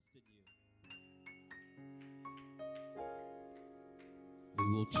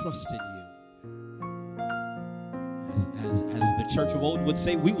We will trust in you. As the church of old would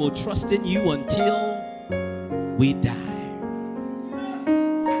say, we will trust in you until we die.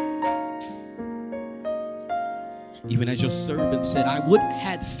 Even as your servant said, I would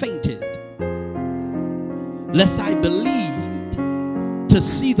have fainted, lest I believed to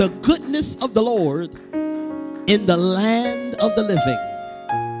see the goodness of the Lord in the land of the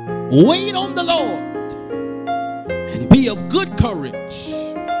living. Wait on the Lord and be of good courage,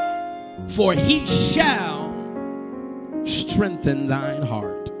 for he shall strengthen thine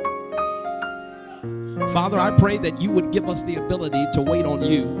heart. Father, I pray that you would give us the ability to wait on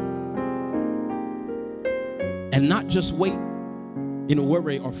you, and not just wait in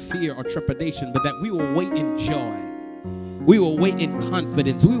worry or fear or trepidation, but that we will wait in joy. We will wait in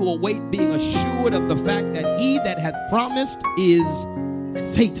confidence. We will wait being assured of the fact that he that hath promised is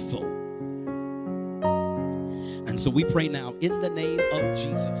faithful. And so we pray now in the name of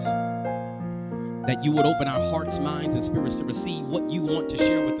Jesus that you would open our hearts, minds, and spirits to receive what you want to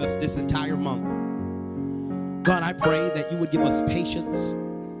share with us this entire month. God, I pray that you would give us patience.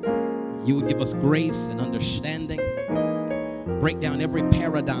 You would give us grace and understanding. Break down every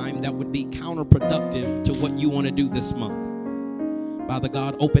paradigm that would be counterproductive to what you want to do this month. Father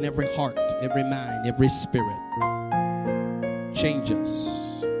God, open every heart, every mind, every spirit. Change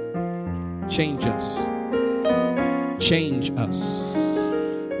us. Change us. Change us.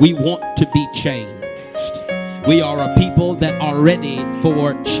 We want to be changed. We are a people that are ready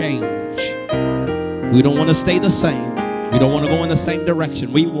for change. We don't want to stay the same. We don't want to go in the same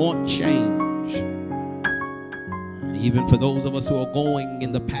direction. We want change. And even for those of us who are going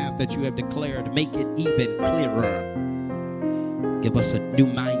in the path that you have declared, make it even clearer. Give us a new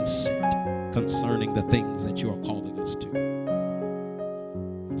mindset concerning the things that you are calling us to.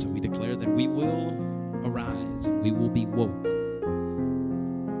 And so we declare that we will arise and we will be woke.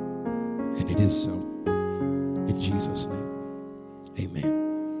 And it is so. In Jesus' name, amen.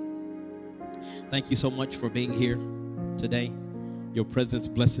 Thank you so much for being here today. Your presence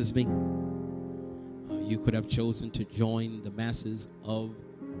blesses me. You could have chosen to join the masses of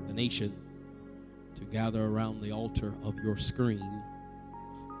the nation to gather around the altar of your screen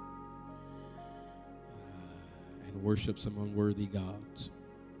and worship some unworthy gods.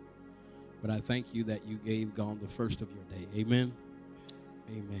 But I thank you that you gave God the first of your day. Amen.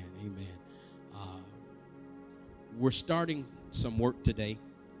 Amen. Amen. We're starting some work today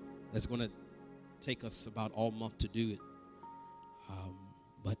that's going to take us about all month to do it.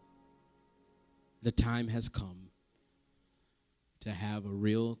 But the time has come to have a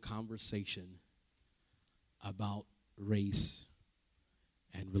real conversation about race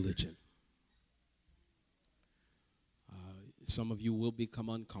and religion. Some of you will become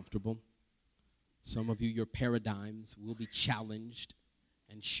uncomfortable. Some of you, your paradigms will be challenged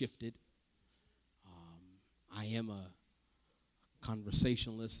and shifted. I am a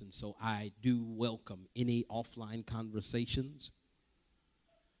conversationalist, and so I do welcome any offline conversations.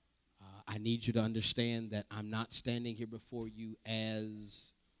 I need you to understand that I'm not standing here before you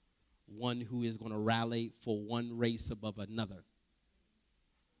as one who is going to rally for one race above another.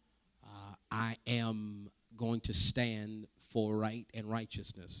 I am going to stand for right and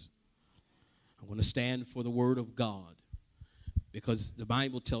righteousness. I'm going to stand for the word of God, because the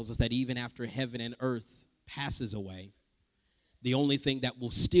Bible tells us that even after heaven and earth passes away, the only thing that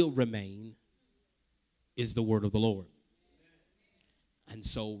will still remain is the word of the Lord. And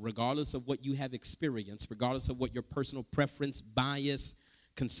so regardless of what you have experienced, regardless of what your personal preference, bias,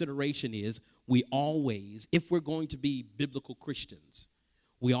 consideration is, we always, if we're going to be biblical Christians,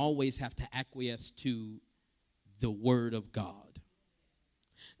 we always have to acquiesce to the word of God.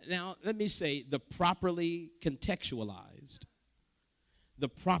 Now, let me say the properly contextualized, the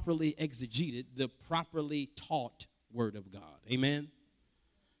properly exegeted, the properly taught word of God. Amen?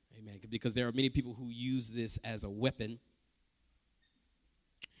 Amen. Because there are many people who use this as a weapon,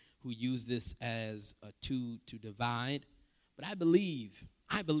 who use this as a tool to divide. But I believe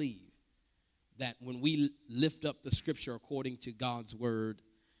that when we lift up the scripture according to God's word,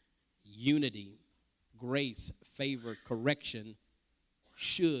 unity, grace, favor, correction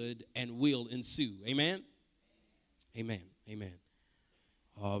should and will ensue. Amen? Amen. Amen.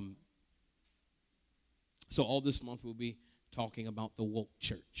 So all this month we'll be talking about the woke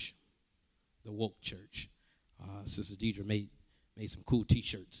church. The woke church. Sister Deidre made some cool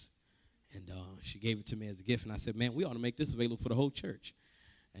T-shirts, and she gave it to me as a gift, and I said, man, we ought to make this available for the whole church.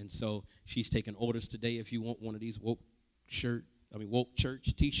 And so she's taking orders today. If you want one of these woke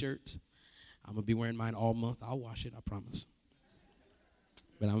church T-shirts, I'm going to be wearing mine all month. I'll wash it, I promise.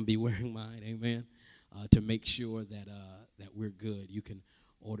 But I'm going to be wearing mine, amen, to make sure that that we're good. You can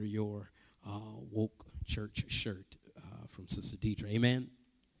order your woke church shirt from Sister Deidre. Amen.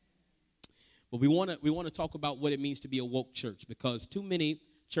 But we want to talk about what it means to be a woke church, because too many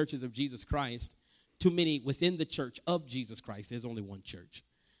churches of Jesus Christ, too many within the church of Jesus Christ, there's only one church.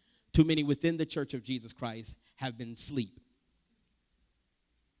 Too many within the church of Jesus Christ have been asleep.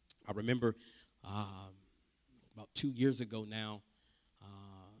 I remember about 2 years ago now,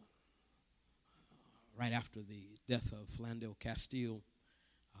 right after the death of Flandel Castile,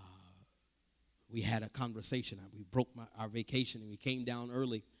 we had a conversation. We broke our vacation and we came down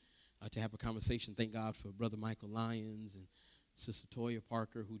early to have a conversation. Thank God for Brother Michael Lyons and Sister Toya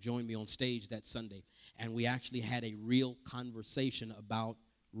Parker, who joined me on stage that Sunday. And we actually had a real conversation about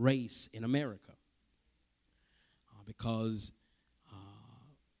race in America, because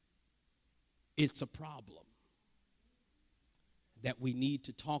it's a problem that we need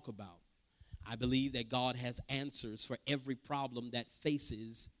to talk about. I believe that God has answers for every problem that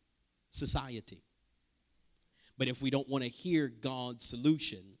faces society. But if we don't want to hear God's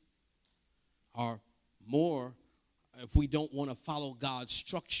solution, or more, if we don't want to follow God's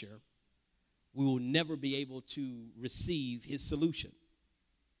structure, we will never be able to receive his solution.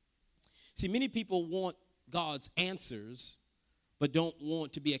 See, many people want God's answers, but don't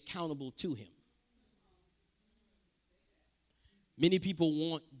want to be accountable to him. Many people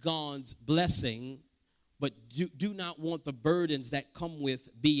want God's blessing, but do not want the burdens that come with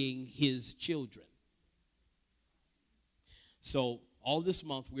being his children. So all this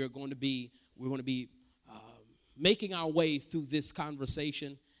month we're going to be making our way through this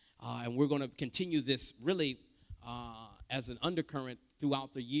conversation, and we're going to continue this really as an undercurrent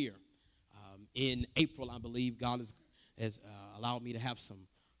throughout the year. In April, I believe God has allowed me to have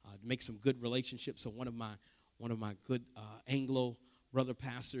make some good relationships. So one of my good Anglo brother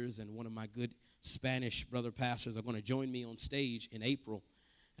pastors and one of my good Spanish brother pastors are going to join me on stage in April,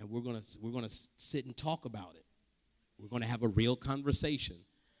 and we're going to sit and talk about it. We're going to have a real conversation.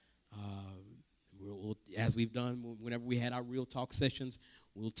 As we've done whenever we had our real talk sessions,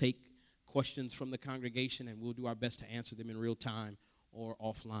 we'll take questions from the congregation and we'll do our best to answer them in real time or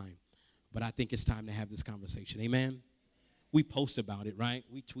offline. But I think it's time to have this conversation. Amen? We post about it, right?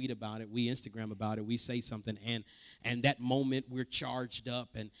 We tweet about it. We Instagram about it. We say something. And that moment we're charged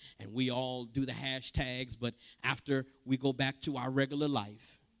up and we all do the hashtags. But after we go back to our regular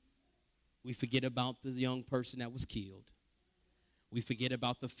life, we forget about the young person that was killed. We forget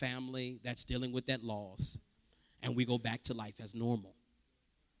about the family that's dealing with that loss. And we go back to life as normal.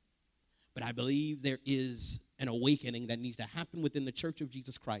 But I believe there is an awakening that needs to happen within the Church of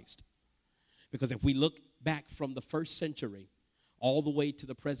Jesus Christ. Because if we look back from the first century all the way to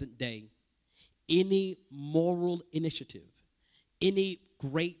the present day, any moral initiative, any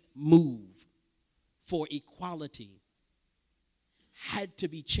great move for equality had to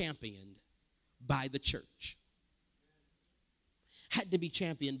be championed by the church. Had to be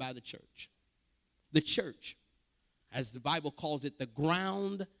championed by the church. The church, as the Bible calls it, the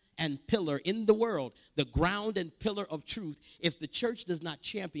ground and pillar in the world, the ground and pillar of truth. If the church does not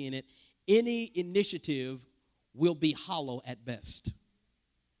champion it, any initiative will be hollow at best.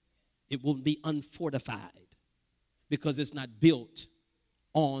 It will be unfortified because it's not built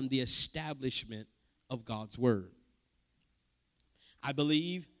on the establishment of God's word. I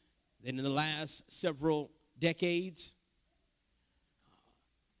believe that in the last several decades,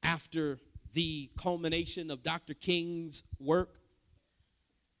 after the culmination of Dr. King's work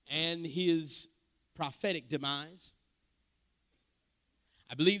and his prophetic demise,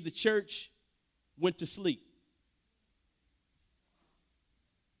 I believe the church went to sleep.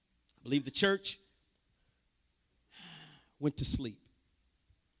 I believe the church went to sleep.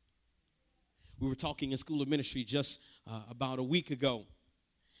 We were talking in School of Ministry just about a week ago,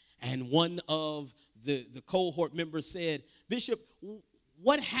 and one of the cohort members said, "Bishop,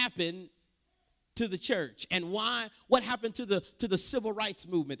 what happened to the church, and what happened to the civil rights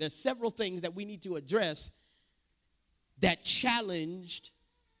movement?" There's several things that we need to address that challenged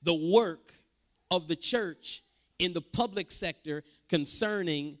the work of the church in the public sector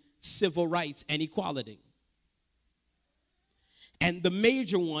concerning civil rights and equality. And the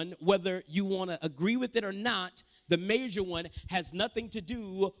major one, whether you want to agree with it or not, the major one has nothing to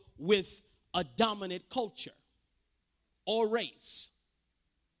do with a dominant culture or race.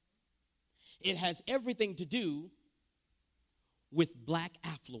 It has everything to do with black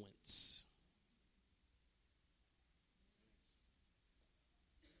affluence.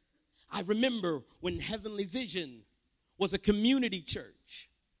 I remember when Heavenly Vision was a community church.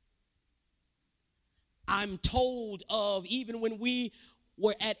 I'm told of even when we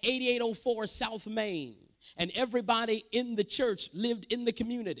were at 8804 South Main, and everybody in the church lived in the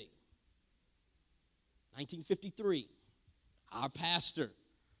community. 1953, our pastor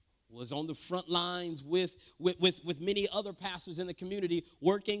was on the front lines with many other pastors in the community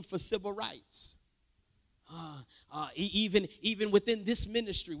working for civil rights. Even within this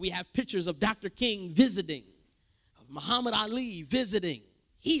ministry, we have pictures of Dr. King visiting, of Muhammad Ali visiting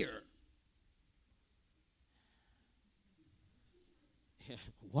here.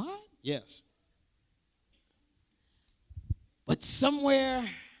 What? Yes. But somewhere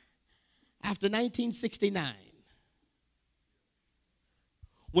after 1969,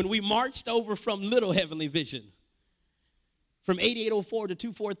 when we marched over from Little Heavenly Vision, from 8804 to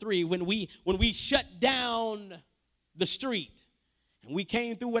 243, when we shut down the street, and we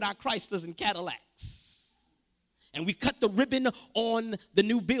came through with our Chryslers and Cadillacs, and we cut the ribbon on the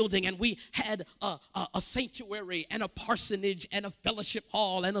new building, and we had a sanctuary and a parsonage and a fellowship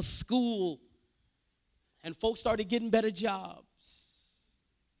hall and a school, and folks started getting better jobs.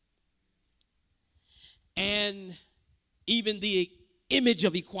 And even the image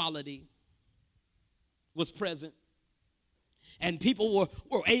of equality was present. And people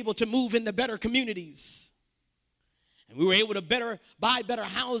were able to move into better communities. And we were able to buy better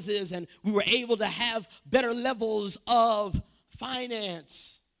houses, and we were able to have better levels of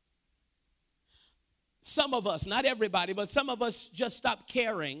finance. Some of us, not everybody, but some of us just stopped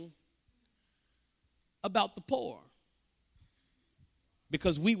caring about the poor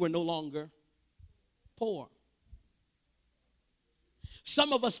because we were no longer poor.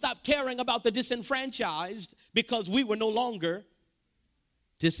 Some of us stopped caring about the disenfranchised because we were no longer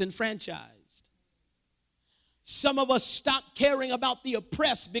disenfranchised. Some of us stopped caring about the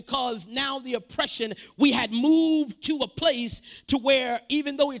oppressed because now the oppression, we had moved to a place to where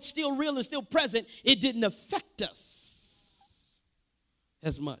even though it's still real and still present, it didn't affect us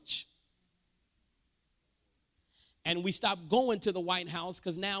as much. And we stopped going to the White House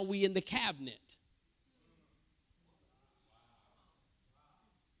because now we in the cabinet.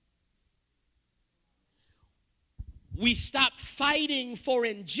 We stopped fighting for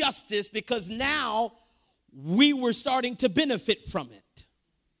injustice because now we were starting to benefit from it.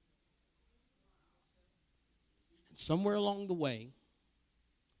 And somewhere along the way,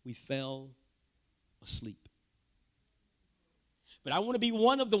 we fell asleep. But I want to be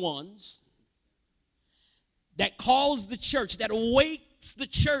one of the ones that calls the church, that awakes the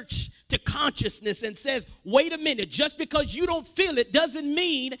church to consciousness and says, wait a minute, just because you don't feel it doesn't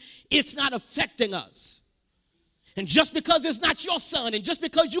mean it's not affecting us. And just because it's not your son, and just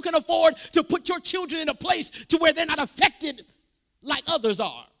because you can afford to put your children in a place to where they're not affected like others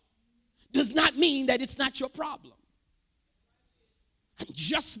are, does not mean that it's not your problem. And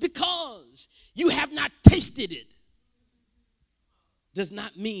just because you have not tasted it does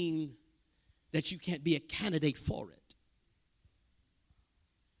not mean that you can't be a candidate for it.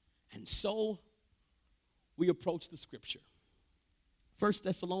 And so we approach the scripture. 1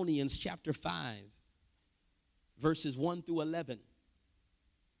 Thessalonians chapter 5. Verses 1 through 11.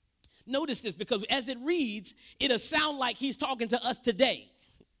 Notice this, because as it reads, it'll sound like he's talking to us today.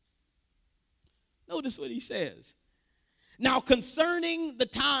 Notice what he says. Now, concerning the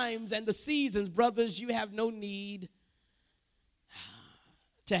times and the seasons, brothers, you have no need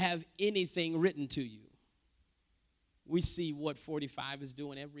to have anything written to you. We see what 45 is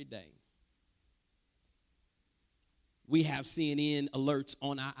doing every day. We have CNN alerts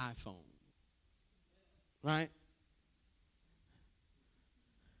on our iPhone, right?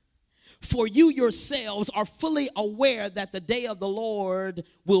 For you yourselves are fully aware that the day of the Lord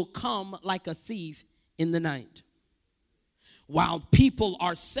will come like a thief in the night. While people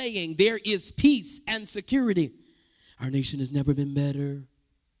are saying there is peace and security, our nation has never been better.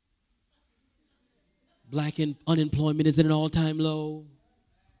 Black unemployment is at an all-time low.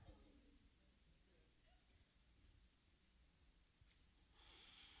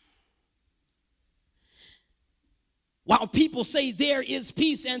 While people say there is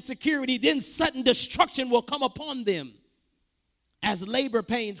peace and security, then sudden destruction will come upon them as labor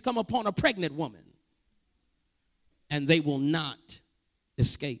pains come upon a pregnant woman, and they will not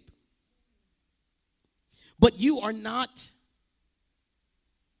escape. But you are not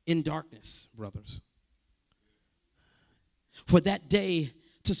in darkness, brothers, for that day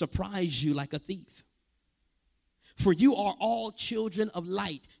to surprise you like a thief. For you are all children of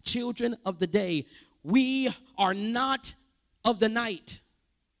light, children of the day. We are not of the night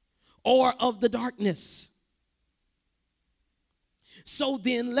or of the darkness. So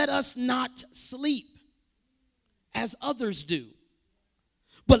then let us not sleep as others do,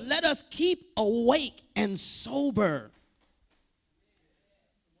 but let us keep awake and sober.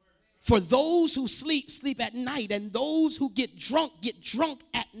 For those who sleep, sleep at night, and those who get drunk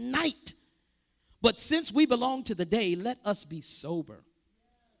at night. But since we belong to the day, let us be sober,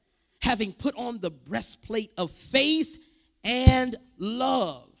 having put on the breastplate of faith and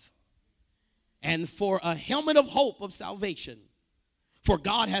love, and for a helmet of hope of salvation. For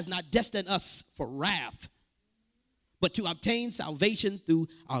God has not destined us for wrath, but to obtain salvation through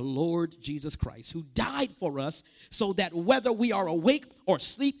our Lord Jesus Christ, who died for us, so that whether we are awake or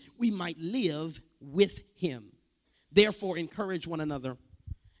asleep, we might live with him. Therefore, encourage one another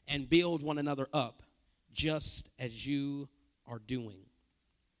and build one another up, just as you are doing.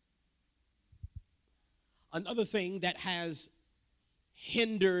 Another thing that has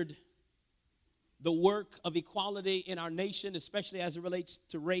hindered the work of equality in our nation, especially as it relates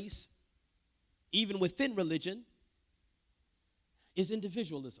to race, even within religion, is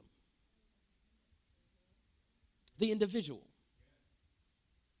individualism. The individual.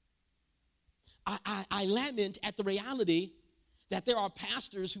 I lament at the reality that there are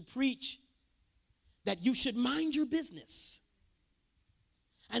pastors who preach that you should mind your business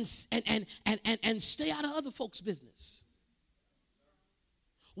and stay out of other folks' business.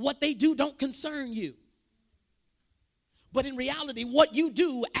 What they do don't concern you. But in reality, what you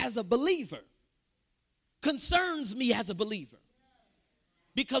do as a believer concerns me as a believer,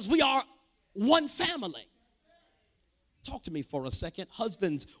 because we are one family. Talk to me for a second.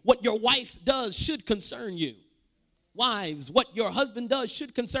 Husbands, what your wife does should concern you. Wives, what your husband does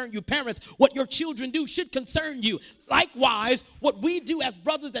should concern you. Parents, what your children do should concern you. Likewise, what we do as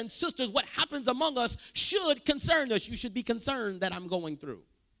brothers and sisters, what happens among us should concern us. You should be concerned that I'm going through.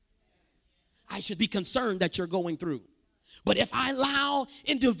 I should be concerned that you're going through. But if I allow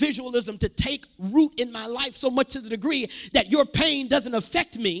individualism to take root in my life so much to the degree that your pain doesn't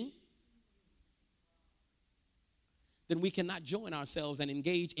affect me, then we cannot join ourselves and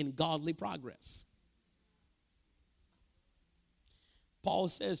engage in godly progress. Paul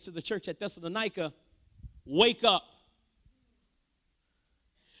says to the church at Thessalonica, wake up.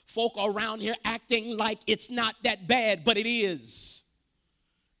 Folk around here acting like it's not that bad, but it is.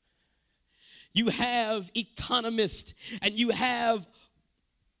 You have economists and you have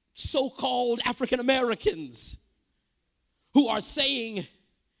so-called African Americans who are saying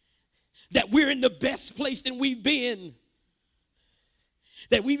that we're in the best place than we've been.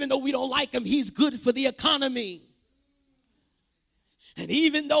 That even though we don't like him, he's good for the economy. And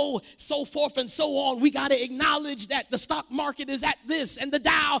even though so forth and so on, we got to acknowledge that the stock market is at this and the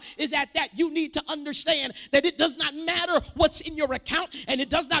Dow is at that. You need to understand that it does not matter what's in your account, and it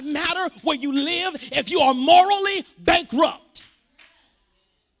does not matter where you live if you are morally bankrupt.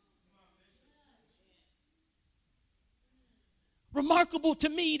 Remarkable to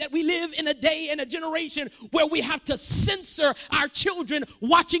me that we live in a day and a generation where we have to censor our children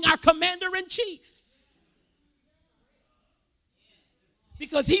watching our commander-in-chief.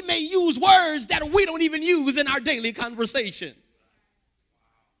 Because he may use words that we don't even use in our daily conversation.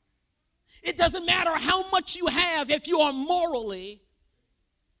 It doesn't matter how much you have if you are morally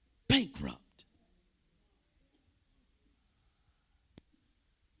bankrupt.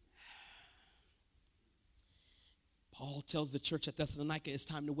 Paul tells the church at Thessalonica, it's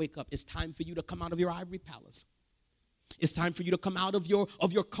time to wake up. It's time for you to come out of your ivory palace. It's time for you to come out of your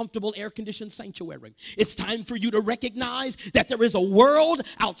comfortable air-conditioned sanctuary. It's time for you to recognize that there is a world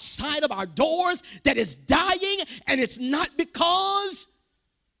outside of our doors that is dying, and it's not because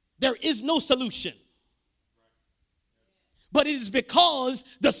there is no solution, but it is because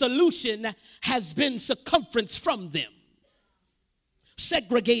the solution has been circumferenced from them,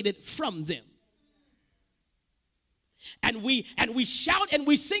 segregated from them. And we shout and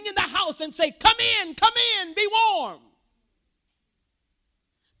we sing in the house and say, come in, be warm.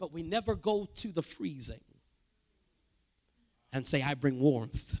 But we never go to the freezing and say, I bring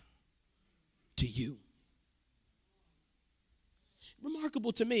warmth to you.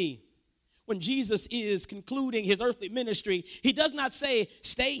 Remarkable to me, when Jesus is concluding his earthly ministry, he does not say,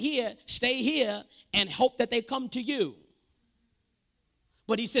 stay here, and hope that they come to you.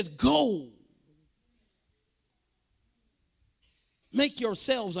 But he says, go. Make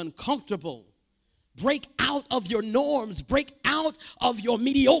yourselves uncomfortable. Break out of your norms. Break out of your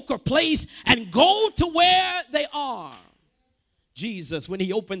mediocre place and go to where they are. Jesus, when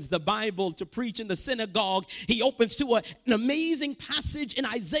he opens the Bible to preach in the synagogue, he opens to an amazing passage in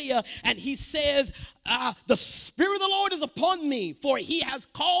Isaiah, and he says, the Spirit of the Lord is upon me, for he has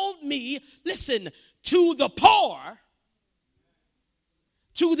called me, listen, to the poor,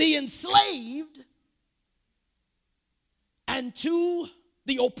 to the enslaved, and to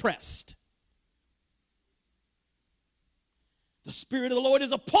the oppressed. The Spirit of the Lord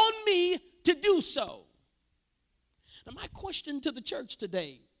is upon me to do so. Now, my question to the church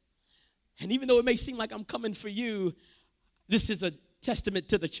today, and even though it may seem like I'm coming for you, this is a testament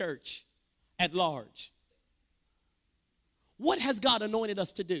to the church at large. What has God anointed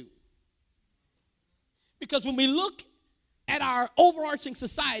us to do? Because when we look at our overarching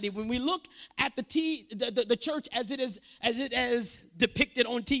society, when we look at the church as it is depicted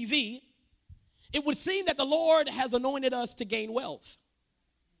on TV, it would seem that the Lord has anointed us to gain wealth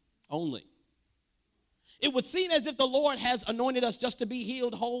only. It would seem as if the Lord has anointed us just to be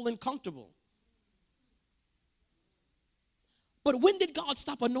healed, whole, and comfortable. But when did God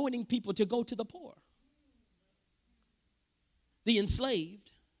stop anointing people to go to the poor, the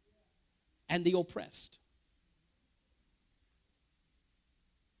enslaved, and the oppressed?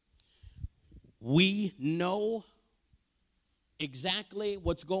 We know exactly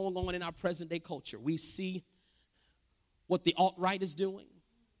what's going on in our present day culture. We see what the alt-right is doing.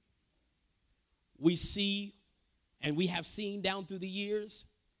 We see, and we have seen down through the years,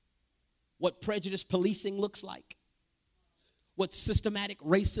 what prejudice policing looks like, what systematic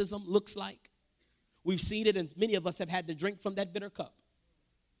racism looks like. We've seen it, and many of us have had to drink from that bitter cup.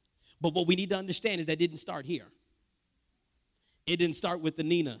 But what we need to understand is that it didn't start here. It didn't start with the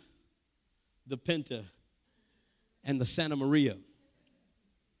Nina, the Pinta, and the Santa Maria.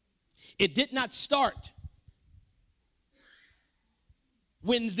 It did not start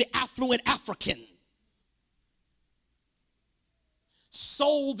when the affluent African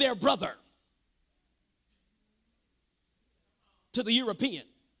sold their brother to the European.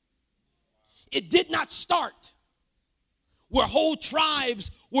 It did not start where whole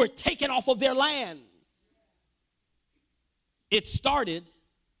tribes were taken off of their land. It started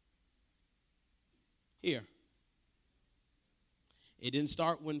here. It didn't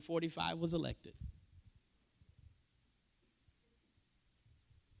start when 45 was elected.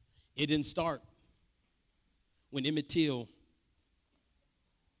 It didn't start when Emmett Till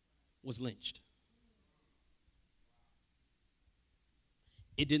was lynched.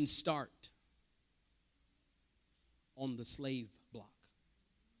 It didn't start on the slave block.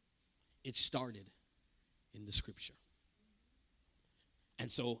 It started in the scripture.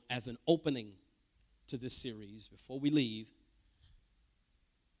 And so, as an opening to this series, before we leave,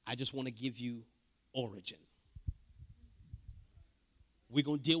 I just want to give you origin. We're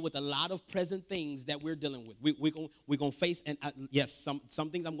going to deal with a lot of present things that we're dealing with. We're going to face, and yes, some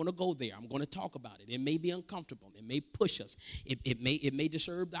things I'm going to go there. I'm going to talk about it. It may be uncomfortable. It may push us. It may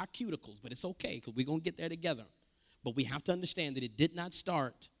disturb our cuticles, but it's okay because we're going to get there together. But we have to understand that it did not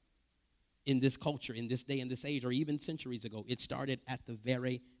start in this culture, in this day, in this age, or even centuries ago. It started at the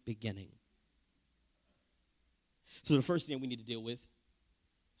very beginning. So the first thing we need to deal with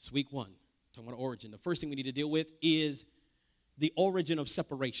is week one, talking about origin. The first thing we need to deal with is the origin of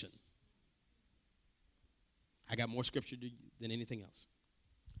separation. I got more scripture than anything else.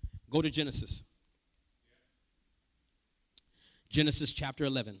 Go to Genesis. Genesis chapter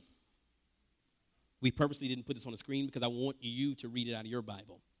 11. We purposely didn't put this on the screen because I want you to read it out of your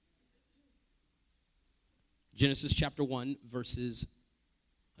Bible. Genesis chapter 11, verses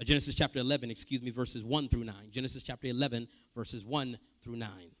 1 through 9. Genesis chapter 11, verses 1 through 9.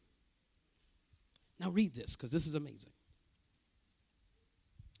 Now read this because this is amazing.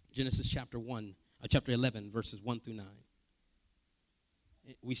 Genesis chapter 11, verses 1 through 9.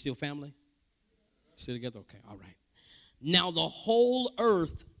 We still family? Still together? Okay, all right. Now the whole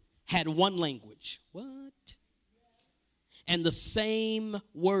earth had one language. What? And the same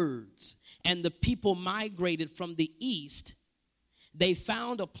words. And the people migrated from the east. They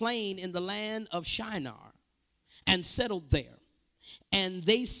found a plain in the land of Shinar and settled there. And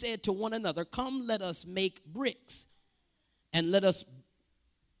they said to one another, "Come, let us make bricks, and let us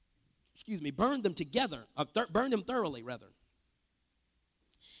burn them together, burn them thoroughly, rather."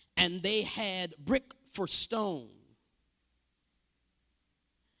 And they had brick for stone,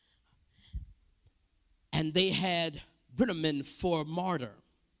 and they had bitumen for mortar.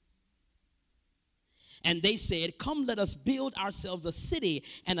 And they said, "Come, let us build ourselves a city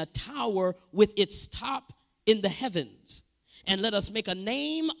and a tower with its top in the heavens. And let us make a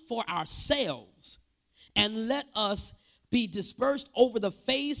name for ourselves, and let us be dispersed over the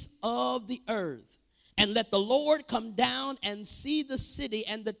face of the earth. And let the Lord come down and see the city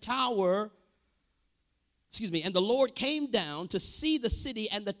and the tower." And the Lord came down to see the city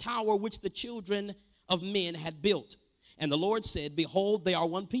and the tower which the children of men had built. And the Lord said, "Behold, they are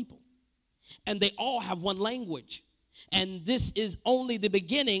one people, and they all have one language. And this is only the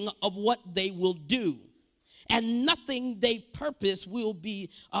beginning of what they will do. And nothing they purpose will be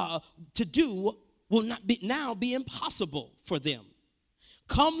to do will not be now be impossible for them.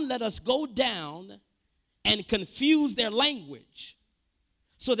 Come, let us go down and confuse their language,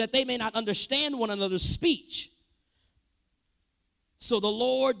 so that they may not understand one another's speech. So the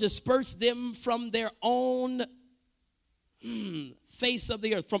Lord dispersed them from their own face of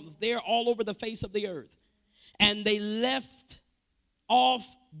the earth, from there all over the face of the earth. And they left off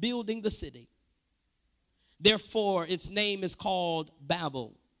building the city. Therefore, its name is called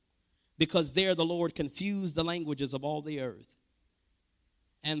Babel, because there the Lord confused the languages of all the earth.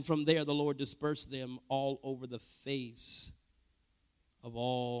 And from there the Lord dispersed them all over the face of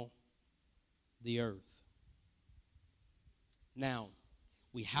all the earth. Now,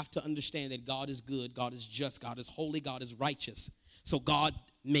 we have to understand that God is good, God is just, God is holy, God is righteous. So God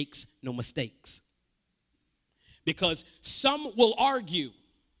makes no mistakes. Because some will argue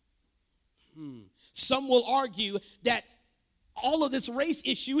that all of this race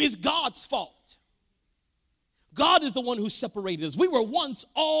issue is God's fault. God is the one who separated us. We were once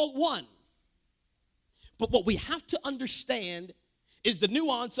all one. But what we have to understand is the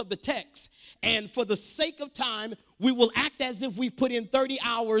nuance of the text. And for the sake of time, we will act as if we've put in 30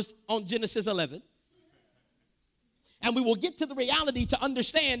 hours on Genesis 11. And we will get to the reality to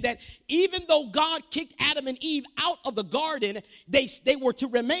understand that even though God kicked Adam and Eve out of the garden, they were to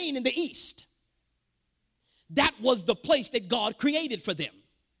remain in the east. That was the place that God created for them.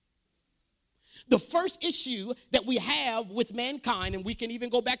 The first issue that we have with mankind, and we can even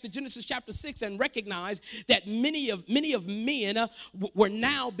go back to Genesis chapter 6 and recognize that many of men were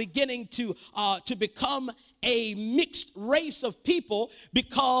now beginning to become a mixed race of people,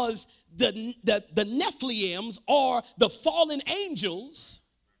 because the Nephilims, or the fallen angels,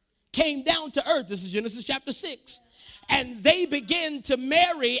 came down to earth. This is Genesis chapter 6. And they began to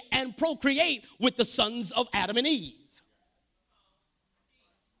marry and procreate with the sons of Adam and Eve.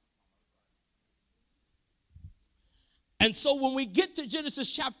 And so when we get to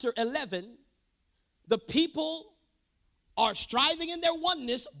Genesis chapter 11, the people are striving in their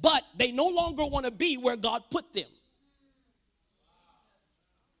oneness, but they no longer want to be where God put them.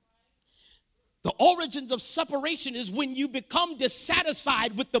 The origins of separation is when you become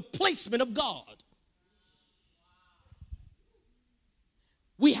dissatisfied with the placement of God.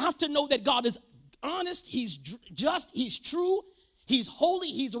 We have to know that God is honest, He's just, He's true, He's holy,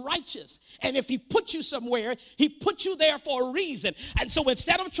 He's righteous. And if He put you somewhere, He put you there for a reason. And so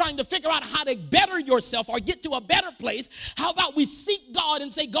instead of trying to figure out how to better yourself or get to a better place, how about we seek God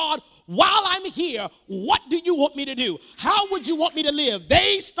and say, God, while I'm here, what do you want me to do? How would you want me to live?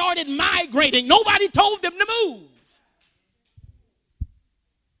 They started migrating. Nobody told them to move.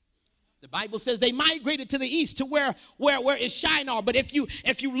 The Bible says they migrated to the east, to where is Shinar. But if you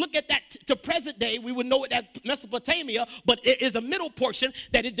look at that to present day, we would know it as Mesopotamia, but it is a middle portion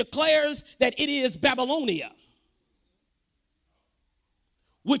that it declares that it is Babylonia,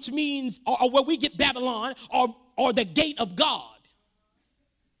 which means, or where we get Babylon, or the gate of God.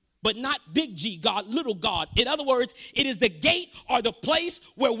 But not big G God, little God. In other words, it is the gate or the place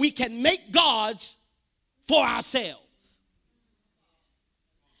where we can make gods for ourselves.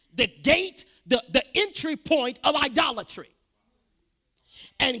 The gate, the entry point of idolatry.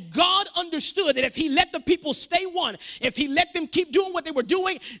 And God understood that if He let the people stay one, if He let them keep doing what they were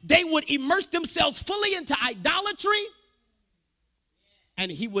doing, they would immerse themselves fully into idolatry, and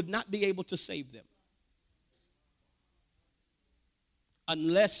He would not be able to save them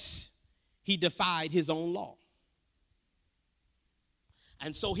unless He defied His own law.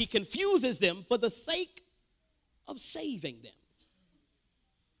 And so He confuses them for the sake of saving them.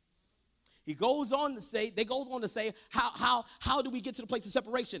 They go on to say, how do we get to the place of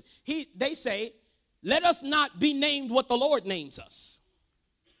separation? They say, let us not be named what the Lord names us,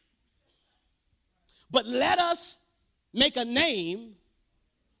 but let us make a name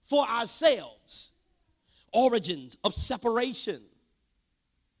for ourselves. Origins of separation.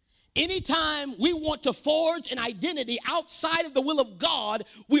 Anytime we want to forge an identity outside of the will of God,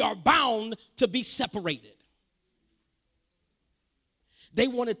 we are bound to be separated. They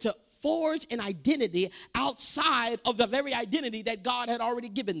wanted to forge an identity outside of the very identity that God had already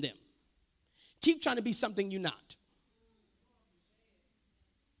given them. Keep trying to be something you're not.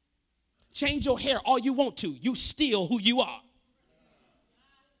 Change your hair all you want to. You still who you are.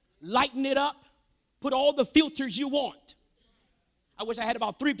 Lighten it up. Put all the filters you want. I wish I had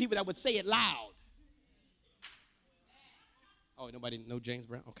about 3 people that would say it loud. Oh, nobody know James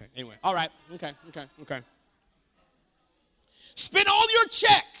Brown? Okay, anyway. All right. Okay. Spend all your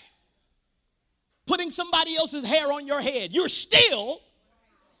check putting somebody else's hair on your head. You're still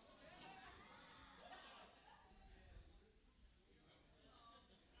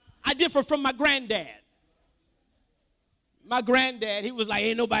I differ from my granddad. My granddad, he was like,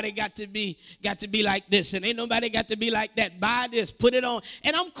 ain't nobody got to be like this, and ain't nobody got to be like that. Buy this, put it on.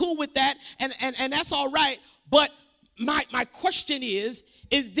 And I'm cool with that, and that's all right. But my question is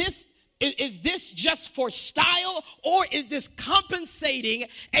this just for style, or is this compensating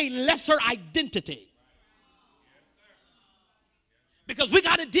a lesser identity? Because we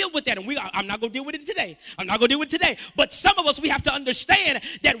got to deal with that, and I'm not going to deal with it today. I'm not going to deal with it today. But some of us, we have to understand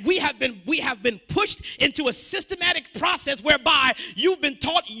that we have been pushed into a systematic process whereby you've been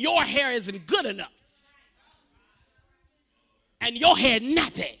taught your hair isn't good enough, and your hair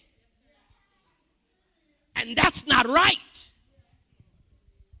nappy, and that's not right.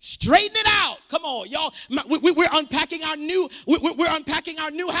 Straighten it out. Come on, y'all. We're unpacking our new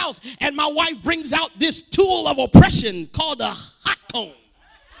house, and my wife brings out this tool of oppression called a hot comb.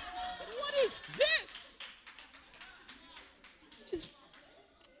 I said, what is this? It's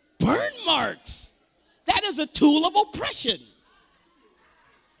burn marks. That is a tool of oppression.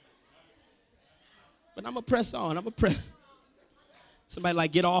 But I'm gonna press on. Somebody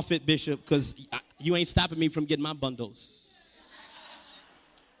like, get off it, Bishop, because you ain't stopping me from getting my bundles.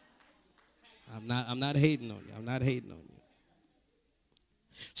 I'm not hating on you. I'm not hating on you.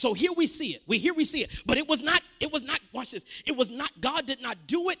 So here we see it. We see it. But it was not, watch this. It was not, God did not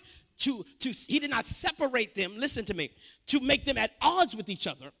do it he did not separate them, listen to me, to make them at odds with each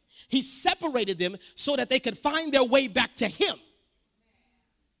other. He separated them so that they could find their way back to him.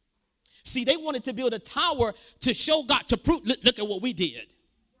 See, they wanted to build a tower to show God, to prove, look at what we did.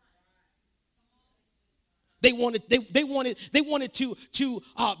 They wanted to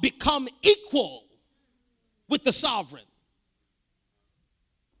become equal with the sovereign.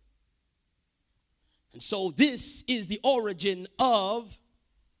 And so this is the origin of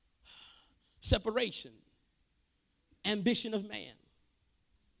separation, ambition of man.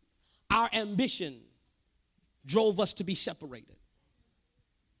 Our ambition drove us to be separated.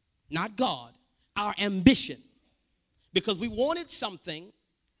 Not God, our ambition. Because we wanted something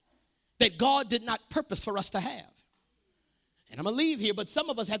that God did not purpose for us to have. And I'm going to leave here, but some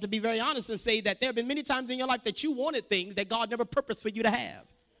of us have to be very honest and say that there have been many times in your life that you wanted things that God never purposed for you to have.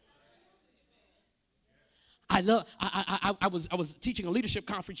 I was teaching a leadership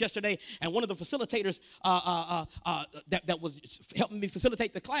conference yesterday, and one of the facilitators that was helping me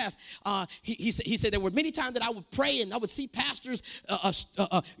facilitate the class, he said there were many times that I would pray and I would see pastors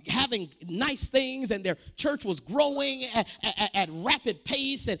having nice things, and their church was growing at rapid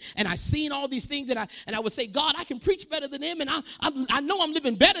pace, and I seen all these things, and I would say, God, I can preach better than them, and I know I'm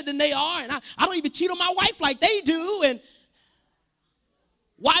living better than they are, and I don't even cheat on my wife like they do, and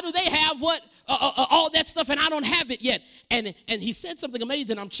why do they have all that stuff and I don't have it yet? And he said something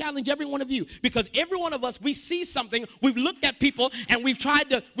amazing. I'm challenging every one of you, because every one of us, we see something, we've looked at people, and we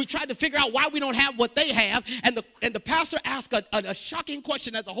tried to figure out why we don't have what they have. And the pastor asked a shocking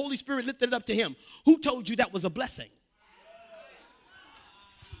question as the Holy Spirit lifted it up to him. Who told you that was a blessing?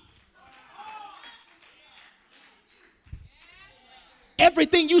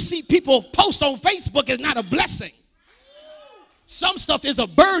 Everything you see people post on Facebook is not a blessing. Some stuff is a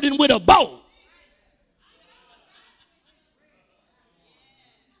burden with a bow.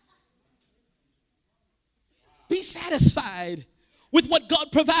 Be satisfied with what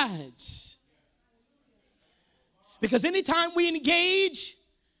God provides. Because anytime we engage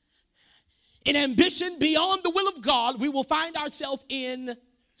in ambition beyond the will of God, we will find ourselves in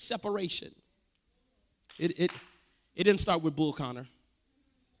separation. It didn't start with Bull Connor.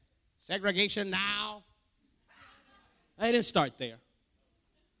 Segregation now. I didn't start there.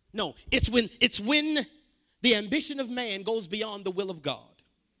 No, it's when the ambition of man goes beyond the will of God.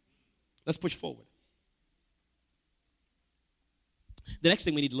 Let's push forward. The next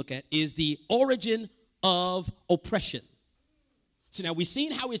thing we need to look at is the origin of oppression. So now we've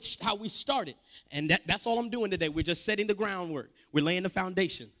seen how we started, and that's all I'm doing today. We're just setting the groundwork. We're laying the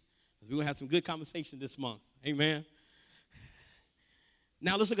foundation. We're going to have some good conversation this month. Amen.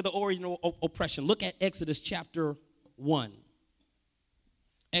 Now let's look at the origin of oppression. Look at Exodus chapter 1.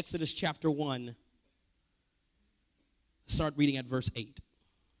 Exodus chapter 1. Start reading at verse 8.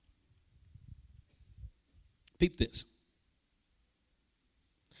 Peep this.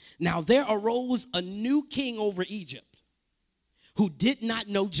 Now there arose a new king over Egypt who did not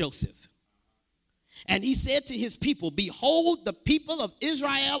know Joseph. And he said to his people, behold, the people of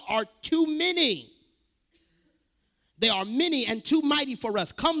Israel are too many. They are many and too mighty for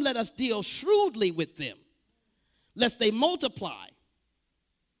us. Come, let us deal shrewdly with them, lest they multiply.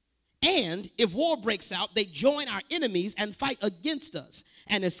 And if war breaks out, they join our enemies and fight against us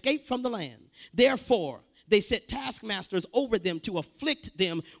and escape from the land. Therefore, they set taskmasters over them to afflict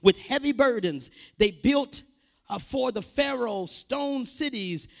them with heavy burdens. They built for the Pharaoh stone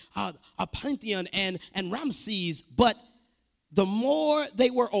cities, Pantheon and Ramses. But the more they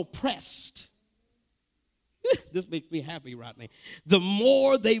were oppressed, this makes me happy, Rodney, the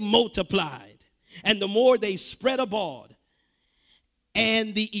more they multiplied and the more they spread abroad.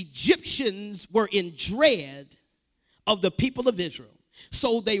 And the Egyptians were in dread of the people of Israel.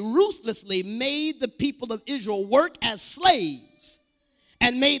 So they ruthlessly made the people of Israel work as slaves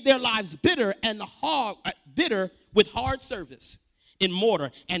and made their lives bitter with hard service in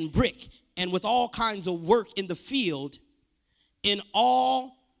mortar and brick and with all kinds of work in the field. In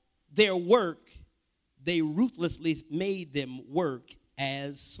all their work, they ruthlessly made them work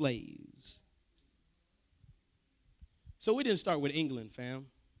as slaves. So we didn't start with England, fam.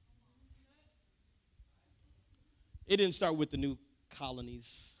 It didn't start with the new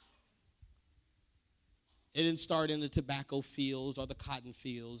colonies. It didn't start in the tobacco fields or the cotton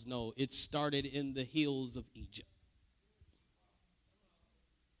fields. No, it started in the hills of Egypt.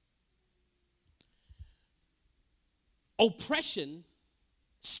 Oppression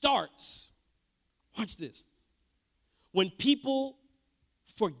starts, watch this, when people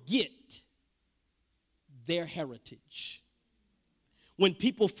forget their heritage, when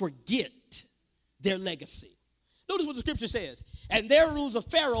people forget their legacy. Notice what the scripture says. And there arose a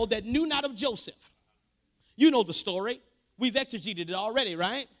Pharaoh that knew not of Joseph. You know the story. We've exegeted it already,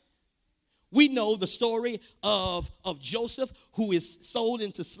 right? We know the story of Joseph, who is sold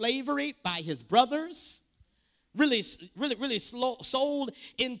into slavery by his brothers. Really sold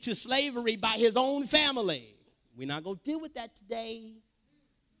into slavery by his own family. We're not going to deal with that today.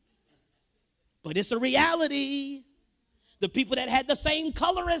 But it's a reality. The people that had the same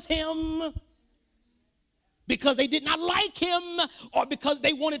color as him, because they did not like him or because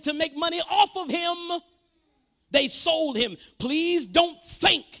they wanted to make money off of him, they sold him. Please don't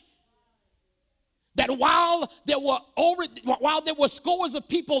think that while there were scores of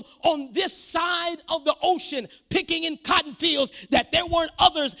people on this side of the ocean picking in cotton fields, that there weren't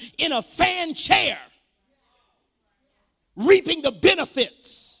others in a fan chair reaping the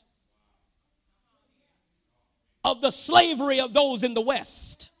benefits of the slavery of those in the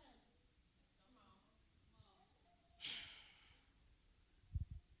West.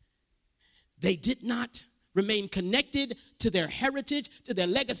 They did not remain connected to their heritage, to their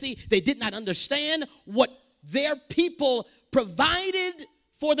legacy. They did not understand what their people provided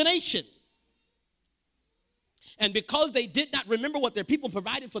for the nation. And because they did not remember what their people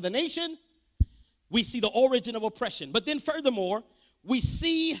provided for the nation, we see the origin of oppression. But then furthermore, we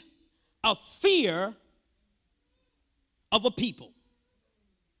see a fear of a people.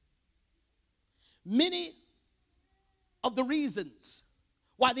 Many of the reasons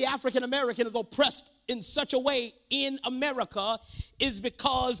why the African American is oppressed in such a way in America is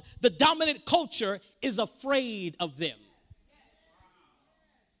because the dominant culture is afraid of them.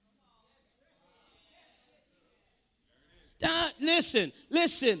 Listen.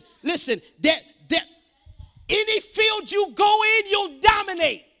 Any field you go in, you'll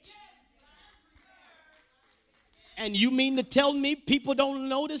dominate. And you mean to tell me people don't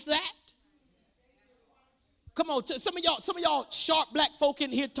notice that? Come on, some of y'all sharp black folk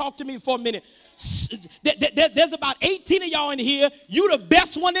in here, talk to me for a minute. There's about 18 of y'all in here. You the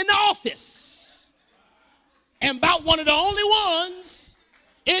best one in the office. And about one of the only ones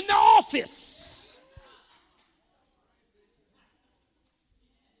in the office.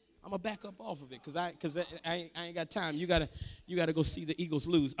 I'm going to back up off of it because I ain't got time. You gotta go see the Eagles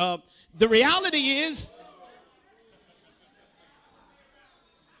lose. The reality is,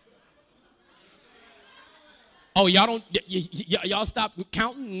 oh, y'all stop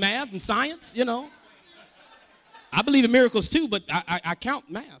counting math and science, you know. I believe in miracles too, but I count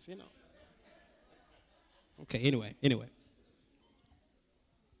math, you know. Okay, anyway.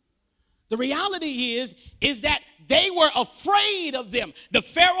 The reality is that they were afraid of them. The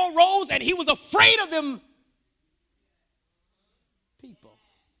Pharaoh rose and he was afraid of them people.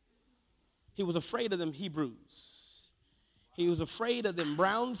 He was afraid of them Hebrews. He was afraid of them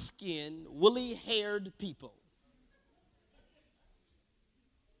brown-skinned, woolly-haired people.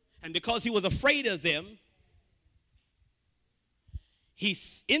 And because he was afraid of them, he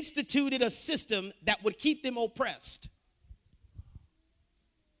instituted a system that would keep them oppressed.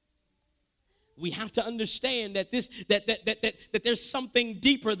 We have to understand that that there's something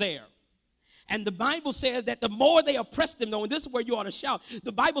deeper there. And the Bible says that the more they oppressed them, though, and this is where you ought to shout.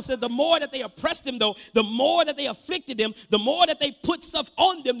 The Bible says the more that they oppressed them, though, the more that they afflicted them, the more that they put stuff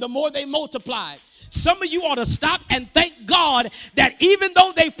on them, the more they multiplied. Some of you ought to stop and thank God that even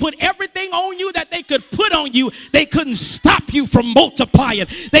though they put everything on you that they could put on you, they couldn't stop you from multiplying.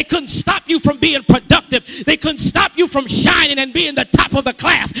 They couldn't stop you from being productive. They couldn't stop you from shining and being the top of the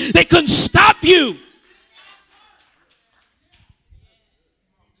class. They couldn't stop you.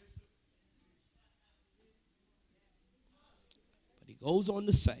 But he goes on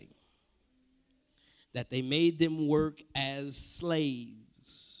to say that they made them work as slaves.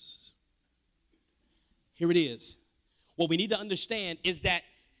 Here it is. What we need to understand is that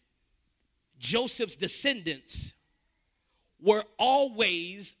Joseph's descendants were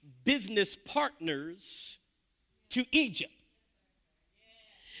always business partners to Egypt.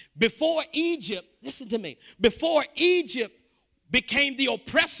 Before Egypt, listen to me, before Egypt became the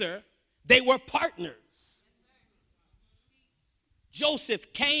oppressor, they were partners.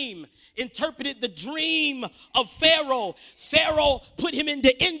 Joseph came, interpreted the dream of Pharaoh. Pharaoh put him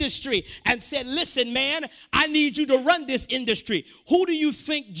into industry and said, listen, man, I need you to run this industry. Who do you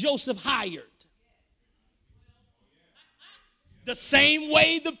think Joseph hired? The same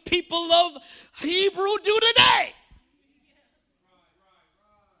way the people of Hebrew do today.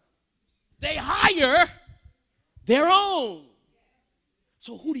 They hire their own.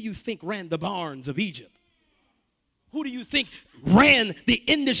 So who do you think ran the barns of Egypt? Who do you think ran the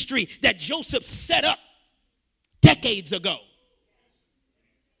industry that Joseph set up decades ago?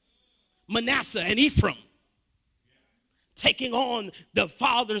 Manasseh and Ephraim, taking on the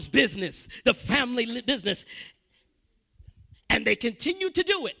father's business, the family business. And they continued to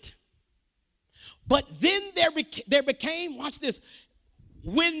do it. But then there became, watch this,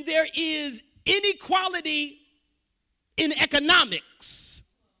 when there is inequality in economics,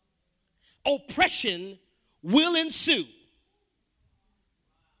 oppression will ensue.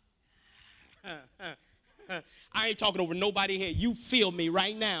 I ain't talking over nobody here. You feel me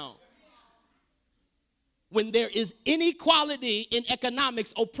right now. When there is inequality in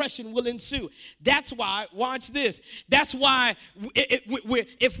economics, oppression will ensue. That's why, watch this, that's why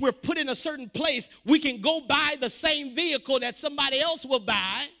if we're put in a certain place, we can go buy the same vehicle that somebody else will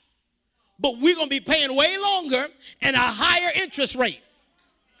buy, but we're going to be paying way longer and a higher interest rate.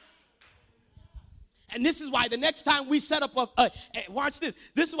 And this is why the next time we set up watch this.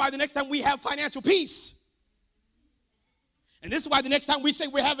 This is why the next time we have financial peace. And this is why the next time we say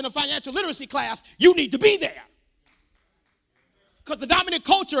we're having a financial literacy class, you need to be there. Because the dominant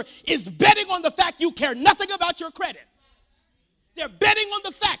culture is betting on the fact you care nothing about your credit. They're betting on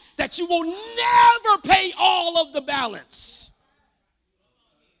the fact that you will never pay all of the balance.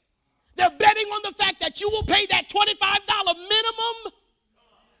 They're betting on the fact that you will pay that $25 minimum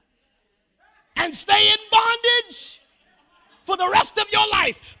and stay in bondage for the rest of your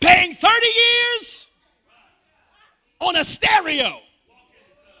life, paying 30 years on a stereo.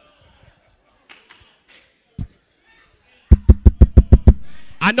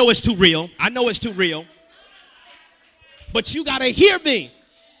 I know it's too real. I know it's too real. But you got to hear me.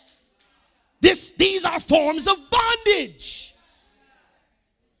 These are forms of bondage.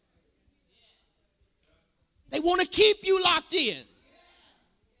 They want to keep you locked in.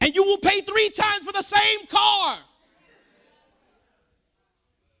 And you will pay 3 times for the same car.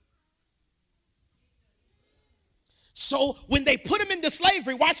 So when they put them into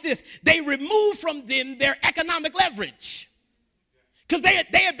slavery, watch this, they remove from them their economic leverage. Because they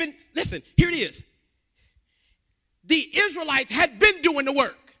had been, listen, here it is. The Israelites had been doing the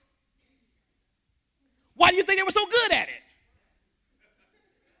work. Why do you think they were so good at it?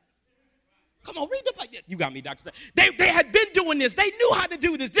 Come on, read the Bible. You got me, Dr. They had been doing this. They knew how to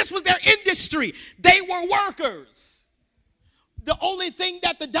do this. This was their industry. They were workers. The only thing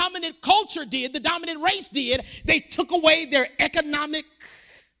that the dominant culture did, the dominant race did, they took away their economic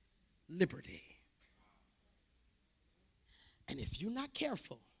liberty. And if you're not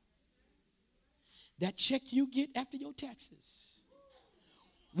careful, that check you get after your taxes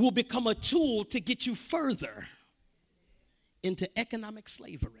will become a tool to get you further into economic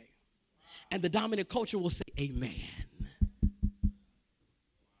slavery. And the dominant culture will say, amen.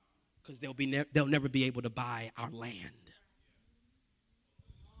 Because they'll never be able to buy our land.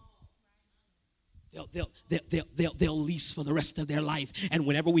 They'll lease for the rest of their life. And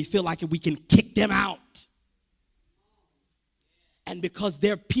whenever we feel like it, we can kick them out. And because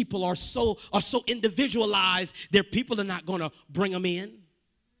their people are so individualized, their people are not going to bring them in.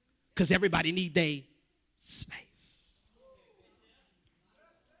 Because everybody need their space.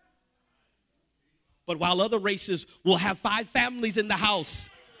 But while other races will have 5 families in the house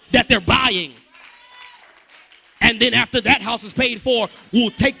that they're buying. And then after that house is paid for,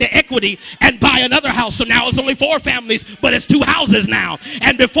 we'll take the equity and buy another house. So now it's only 4 families, but it's 2 houses now.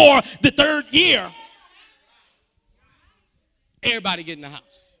 And before the 3rd year, Everybody get in the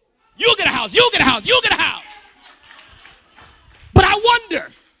house. You get a house, you get a house, you get a house. But I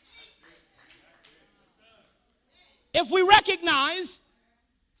wonder if we recognize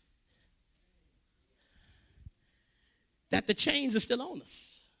that the chains are still on us.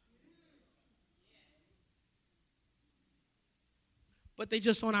 But they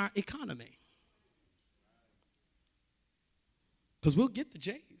just on our economy. Because we'll get the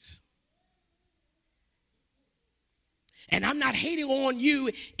J's. And I'm not hating on you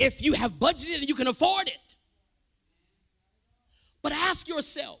if you have budgeted and you can afford it. But ask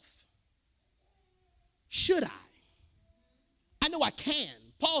yourself, should I? I know I can.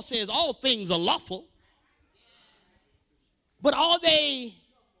 Paul says all things are lawful, but are they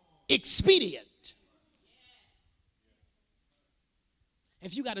expedient?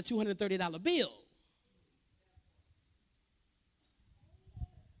 If you got a $230 bill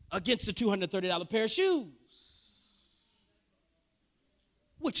against a $230 pair of shoes,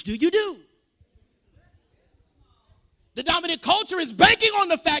 which do you do? The dominant culture is banking on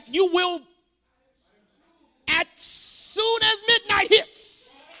the fact you will, as soon as midnight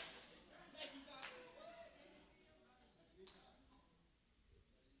hits,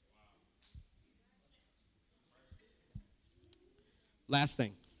 last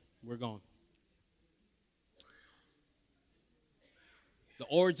thing, we're going. The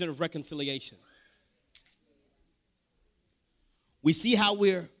origin of reconciliation. We see how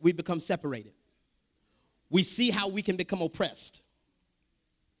we become separated. We see how we can become oppressed.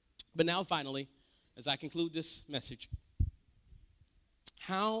 But now finally, as I conclude this message,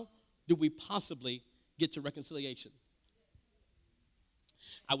 how do we possibly get to reconciliation?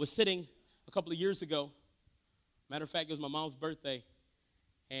 I was sitting a couple of years ago. Matter of fact, it was my mom's birthday.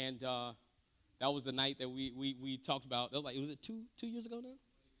 And that was the night that we talked about. Was it 2 years ago now?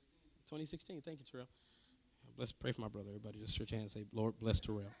 2016. Thank you, Terrell. Let's pray for my brother. Everybody just stretch your hands and say, Lord, bless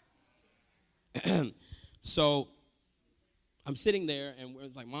Terrell. So I'm sitting there, and we're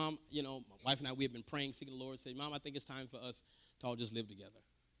like, Mom, my wife and I, we have been praying, seeking the Lord, say, Mom, I think it's time for us to all just live together.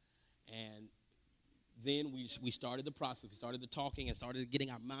 And then we started the process. We started the talking and started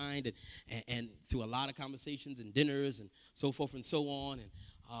getting our mind and through a lot of conversations and dinners and so forth and so on. And,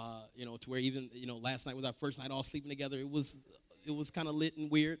 to where even, last night was our first night all sleeping together. It was kind of lit and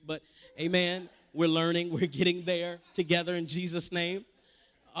weird, but amen. We're learning. We're getting there together in Jesus' name.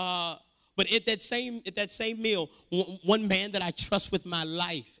 But at that same meal, one man that I trust with my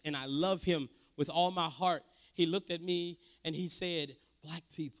life, and I love him with all my heart, he looked at me and he said, black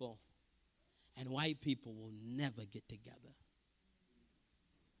people and white people will never get together.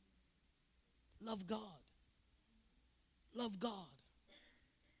 Love God. Love God.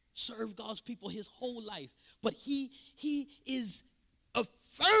 Serve God's people his whole life. But he is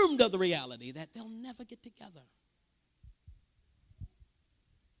affirmed of the reality that they'll never get together.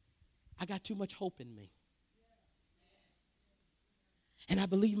 I got too much hope in me. And I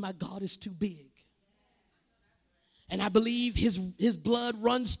believe my God is too big. And I believe his blood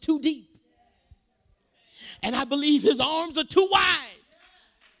runs too deep. And I believe his arms are too wide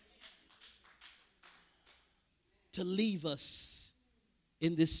to leave us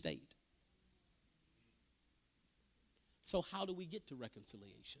in this state. So how do we get to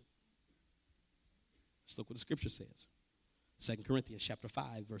reconciliation? Let's look what the scripture says. 2 Corinthians chapter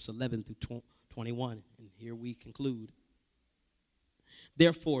 5, verse 11 through 21. And here we conclude.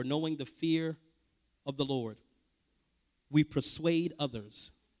 Therefore, knowing the fear of the Lord, we persuade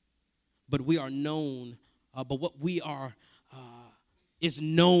others. But we are known, but what we are is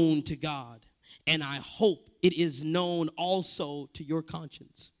known to God. And I hope it is known also to your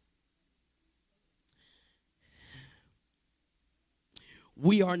conscience.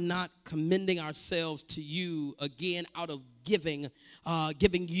 We are not commending ourselves to you again out of giving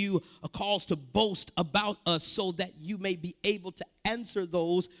you a cause to boast about us so that you may be able to answer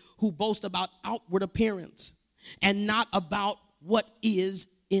those who boast about outward appearance and not about what is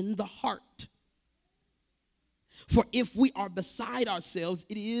in the heart. For if we are beside ourselves,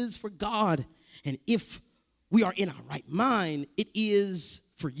 it is for God. And if we are in our right mind, it is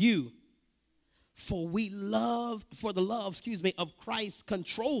for you. For the love of Christ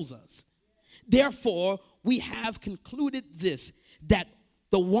controls us. Therefore, we have concluded this, that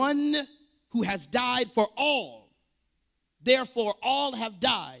the one who has died for all, therefore all have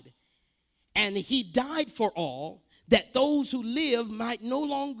died, and he died for all, that those who live might no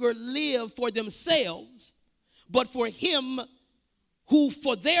longer live for themselves, but for him who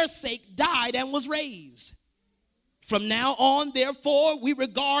for their sake died and was raised. From now on, therefore, we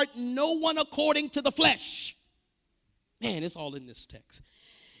regard no one according to the flesh. Man, it's all in this text.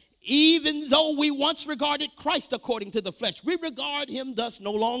 Even though we once regarded Christ according to the flesh, we regard him thus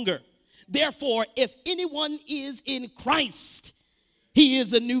no longer. Therefore, if anyone is in Christ, he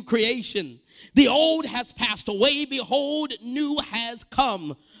is a new creation. The old has passed away. Behold, new has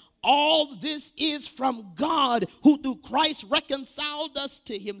come. All this is from God, who through Christ reconciled us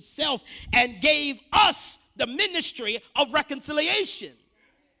to himself and gave us the ministry of reconciliation.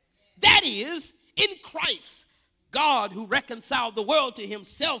 That is, in Christ, God who reconciled the world to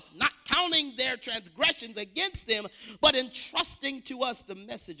himself, not counting their transgressions against them, but entrusting to us the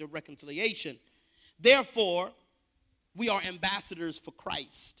message of reconciliation. Therefore, we are ambassadors for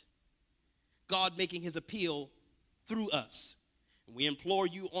Christ, God making his appeal through us. And we implore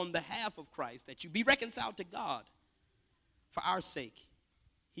you on behalf of Christ that you be reconciled to God. For our sake,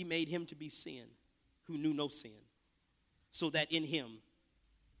 he made him to be sin who knew no sin, so that in him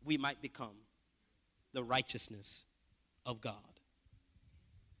we might become the righteousness of God.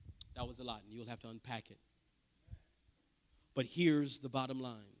 That was a lot, and you'll have to unpack it. But here's the bottom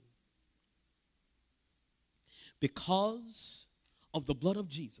line. Because of the blood of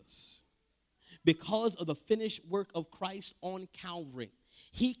Jesus, because of the finished work of Christ on Calvary,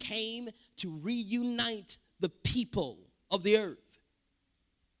 he came to reunite the people of the earth.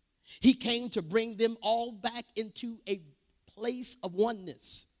 He came to bring them all back into a place of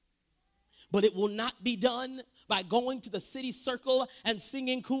oneness. But it will not be done by going to the city circle and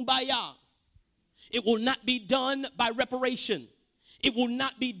singing Kumbaya. It will not be done by reparation. It will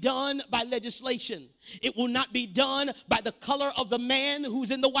not be done by legislation. It will not be done by the color of the man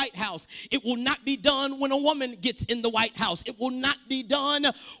who's in the White House. It will not be done when a woman gets in the White House. It will not be done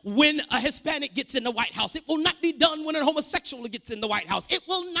when a Hispanic gets in the White House. It will not be done when a homosexual gets in the White House. It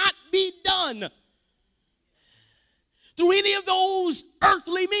will not be done through any of those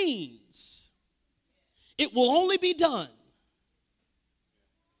earthly means. It will only be done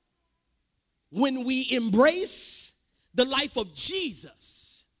when we embrace the life of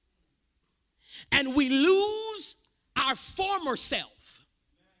Jesus and we lose our former self.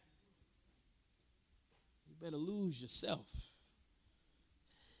 You better lose yourself.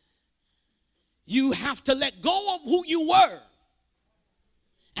 You have to let go of who you were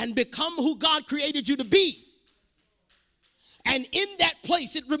and become who God created you to be. And in that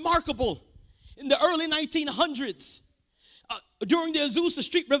place, it's remarkable. In the early 1900s, during the Azusa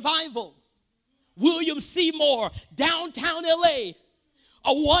Street Revival, William Seymour, downtown LA,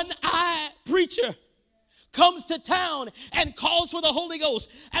 a one-eyed preacher comes to town and calls for the Holy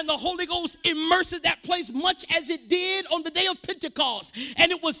Ghost. And the Holy Ghost immerses that place much as it did on the day of Pentecost.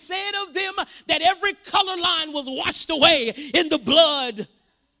 And it was said of them that every color line was washed away in the blood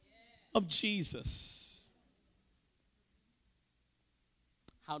of Jesus.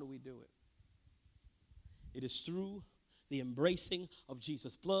 How do we do it? It is through the embracing of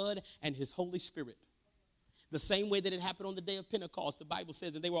Jesus' blood and his Holy Spirit. The same way that it happened on the day of Pentecost. The Bible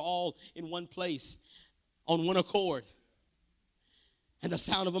says that they were all in one place, on one accord. And the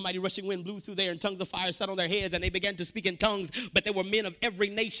sound of a mighty rushing wind blew through there, and tongues of fire sat on their heads, and they began to speak in tongues. But they were men of every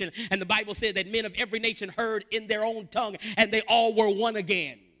nation. And the Bible says that men of every nation heard in their own tongue, and they all were one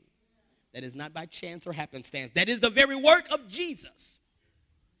again. That is not by chance or happenstance. That is the very work of Jesus.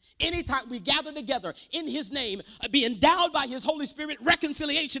 Anytime we gather together in his name, be endowed by his Holy Spirit,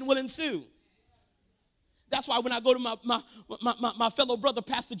 reconciliation will ensue. That's why when I go to my fellow brother,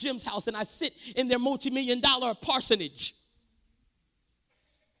 Pastor Jim's house, and I sit in their multi-million-dollar parsonage,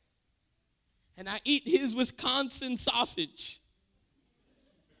 and I eat his Wisconsin sausage,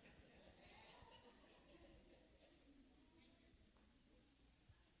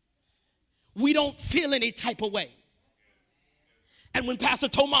 we don't feel any type of way. And when Pastor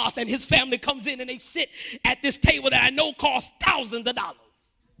Tomas and his family comes in and they sit at this table that I know costs thousands of dollars,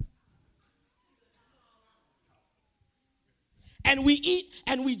 and we eat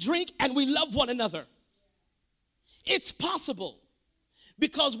and we drink and we love one another, it's possible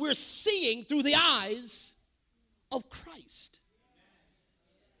because we're seeing through the eyes of Christ.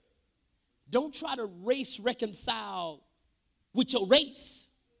 Don't try to race reconcile with your race.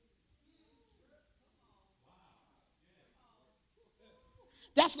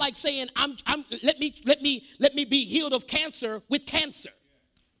 That's like saying, let me be healed of cancer with cancer.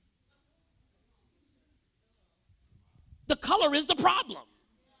 The color is the problem.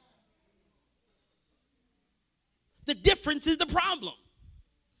 The difference is the problem.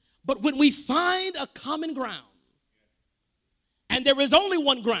 But when we find a common ground, and there is only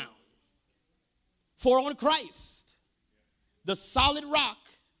one ground, for on Christ, the solid rock,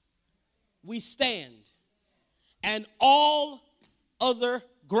 we stand, and all other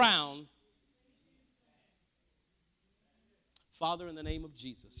ground Father, in the name of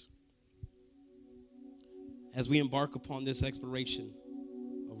Jesus, as we embark upon this exploration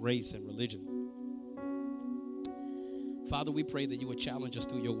of race and religion, Father, we pray that you would challenge us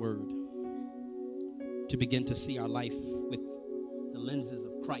through your word to begin to see our life with the lenses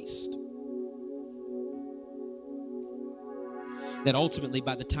of Christ. That ultimately,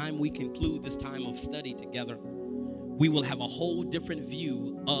 by the time we conclude this time of study together, we will have a whole different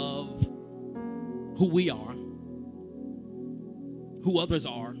view of who we are, who others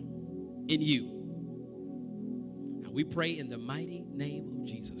are in you. Now we pray in the mighty name of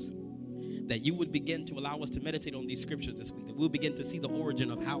Jesus that you would begin to allow us to meditate on these scriptures this week, that we'll begin to see the origin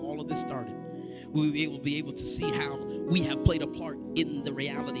of how all of this started. We will be able to see how we have played a part in the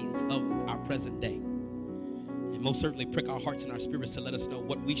realities of our present day. And most certainly prick our hearts and our spirits to let us know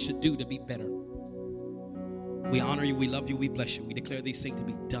what we should do to be better. We honor you, we love you, we bless you. We declare these things to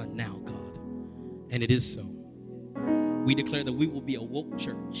be done now, God. And it is so. We declare that we will be a woke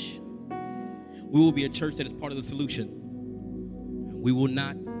church. We will be a church that is part of the solution. And we will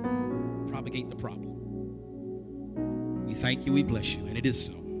not propagate the problem. We thank you, we bless you, and it is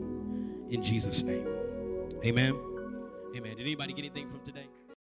so. In Jesus' name. Amen. Amen. Did anybody get anything from today?